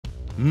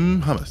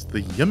Hummus,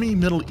 the yummy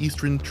Middle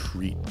Eastern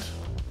treat.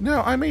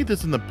 Now, I made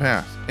this in the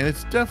past, and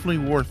it's definitely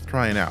worth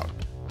trying out.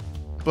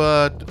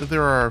 But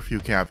there are a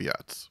few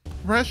caveats.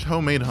 Fresh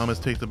homemade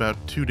hummus takes about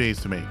 2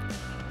 days to make,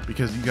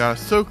 because you gotta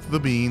soak the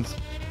beans,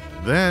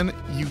 then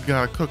you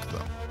gotta cook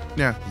them.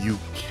 Now, you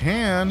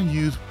can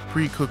use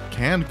pre-cooked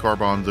canned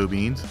garbanzo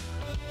beans,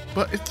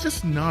 but it's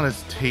just not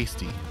as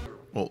tasty.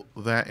 Well,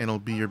 that and it'll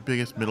be your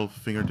biggest middle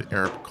finger to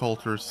Arab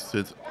culture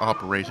since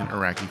Operation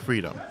Iraqi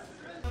Freedom.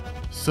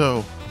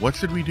 So, what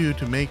should we do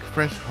to make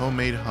fresh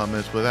homemade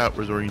hummus without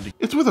resorting to—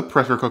 It's with a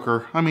pressure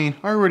cooker. I mean,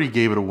 I already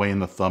gave it away in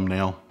the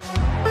thumbnail.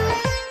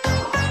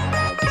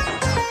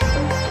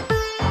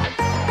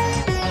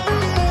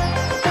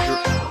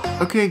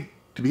 Okay,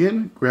 to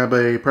begin, grab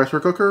a pressure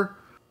cooker.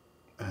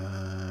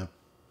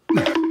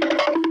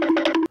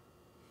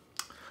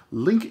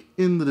 Link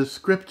in the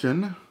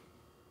description.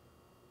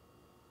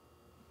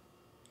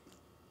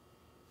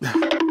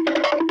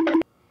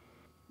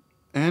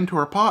 And to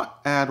our pot,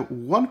 add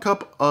 1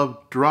 cup of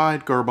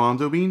dried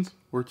garbanzo beans,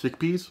 or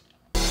chickpeas.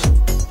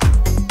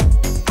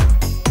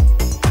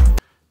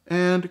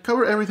 And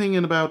cover everything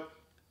in about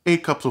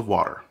 8 cups of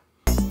water.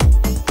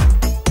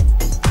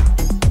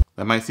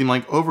 That might seem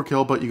like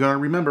overkill, but you gotta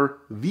remember,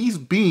 these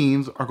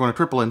beans are going to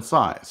triple in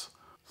size.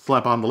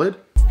 Slap on the lid.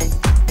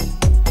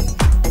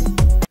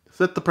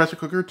 Set the pressure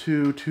cooker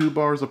to 2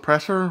 bars of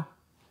pressure,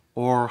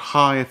 or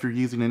high if you're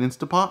using an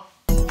Instant Pot.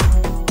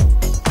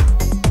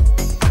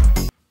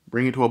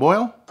 Bring it to a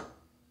boil.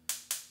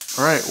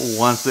 Alright,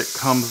 once it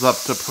comes up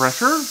to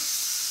pressure,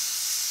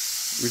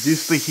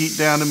 reduce the heat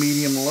down to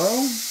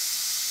medium-low,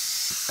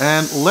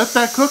 and let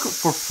that cook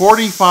for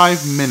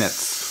 45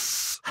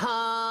 minutes.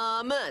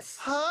 Hummus!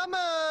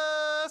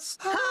 Hummus!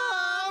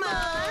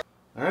 Hummus!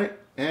 Alright,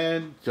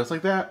 and just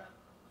like that,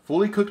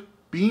 fully cooked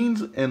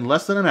beans in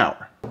less than an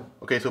hour.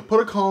 Okay, so put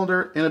a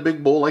colander in a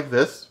big bowl like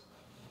this,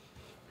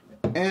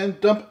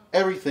 and dump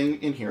everything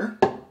in here.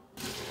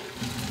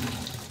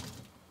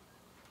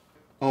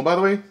 Oh, by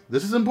the way,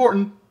 this is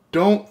important.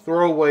 Don't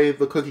throw away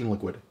the cooking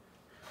liquid.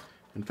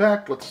 In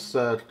fact,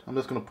 I'm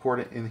just gonna pour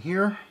it in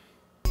here.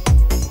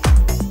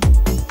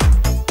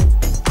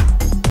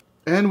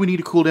 And we need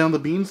to cool down the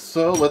beans,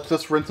 so let's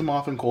just rinse them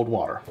off in cold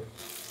water.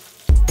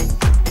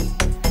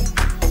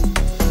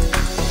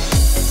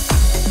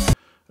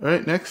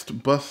 Alright,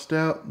 next, bust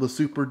out the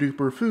super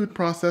duper food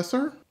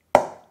processor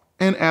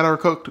and add our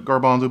cooked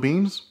garbanzo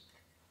beans.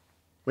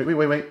 Wait.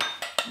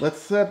 Let's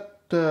set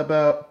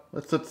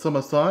some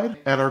aside.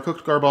 Add our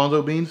cooked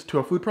garbanzo beans to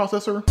our food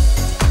processor.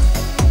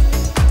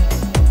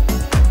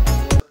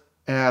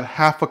 Add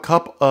half a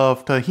cup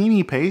of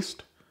tahini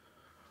paste.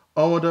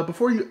 Oh, and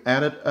before you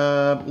add it,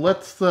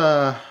 let's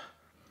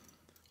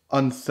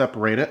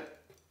unseparate it.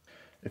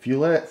 If you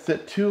let it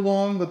sit too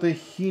long, the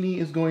tahini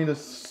is going to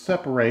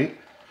separate.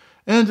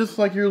 And just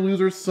like your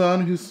loser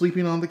son who's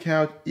sleeping on the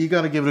couch, you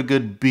gotta give it a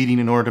good beating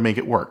in order to make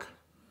it work.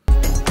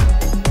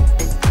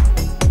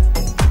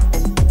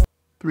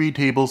 3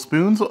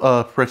 tablespoons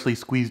of freshly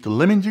squeezed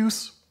lemon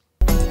juice.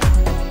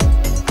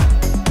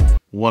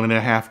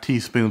 1.5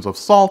 teaspoons of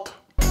salt.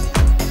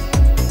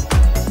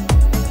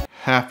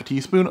 Half a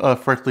teaspoon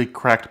of freshly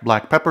cracked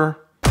black pepper.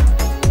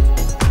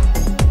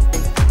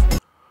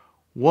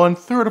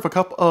 1/3 of a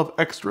cup of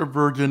extra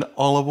virgin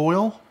olive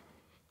oil.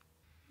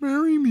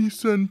 Marry me,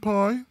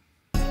 senpai.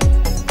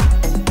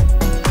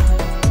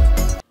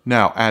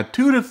 Now add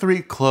 2 to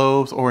 3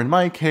 cloves, or in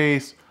my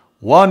case,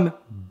 1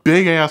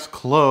 big ass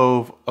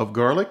clove of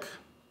garlic.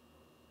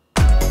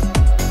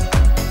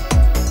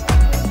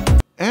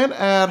 And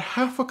add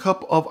half a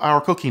cup of our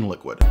cooking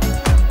liquid.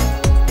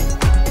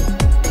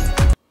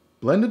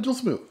 Blend until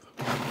smooth.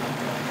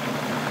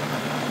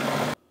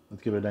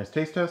 Let's give it a nice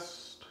taste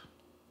test.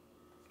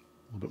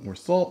 A little bit more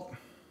salt.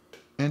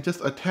 And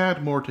just a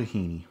tad more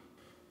tahini.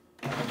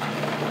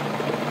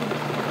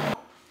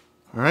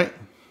 Alright,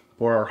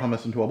 pour our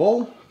hummus into a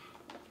bowl.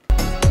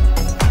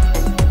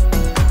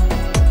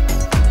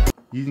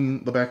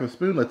 Using the back of a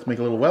spoon, let's make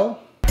a little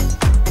well.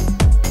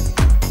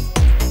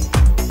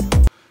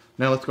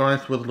 Now let's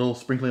garnish with a little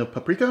sprinkling of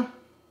paprika.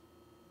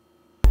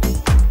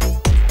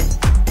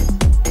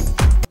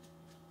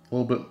 A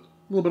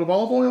little bit of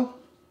olive oil.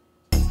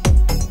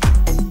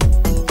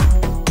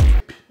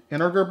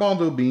 And our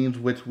garbanzo beans,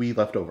 which we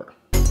left over.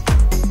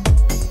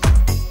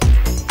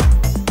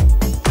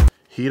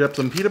 Heat up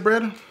some pita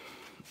bread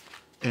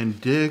and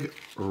dig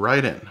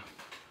right in.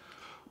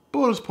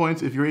 Bonus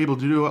points if you're able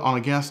to do it on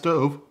a gas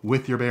stove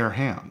with your bare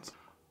hands.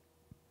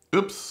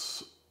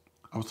 Oops,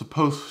 I was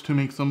supposed to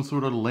make some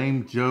sort of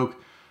lame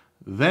joke,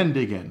 then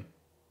dig in.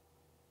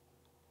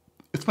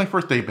 It's my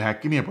first day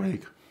back, give me a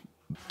break.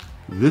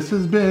 This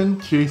has been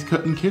Chase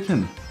Cuttin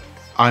Kitchen.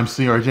 I'm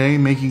CRJ,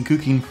 making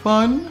cooking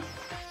fun,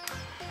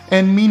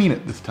 and meaning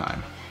it this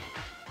time.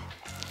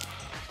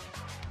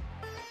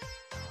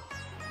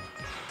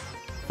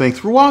 Thanks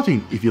for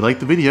watching. If you liked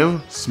the video,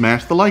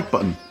 smash the like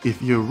button.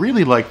 If you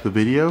really liked the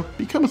video,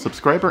 become a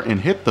subscriber and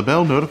hit the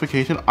bell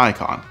notification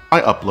icon. I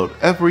upload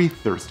every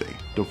Thursday.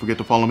 Don't forget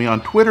to follow me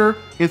on Twitter,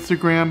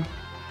 Instagram,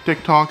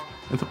 TikTok,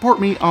 and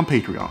support me on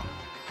Patreon.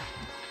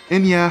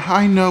 And yeah,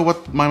 I know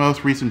what my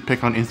most recent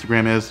pic on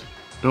Instagram is.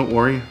 Don't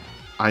worry,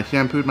 I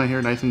shampooed my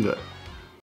hair nice and good.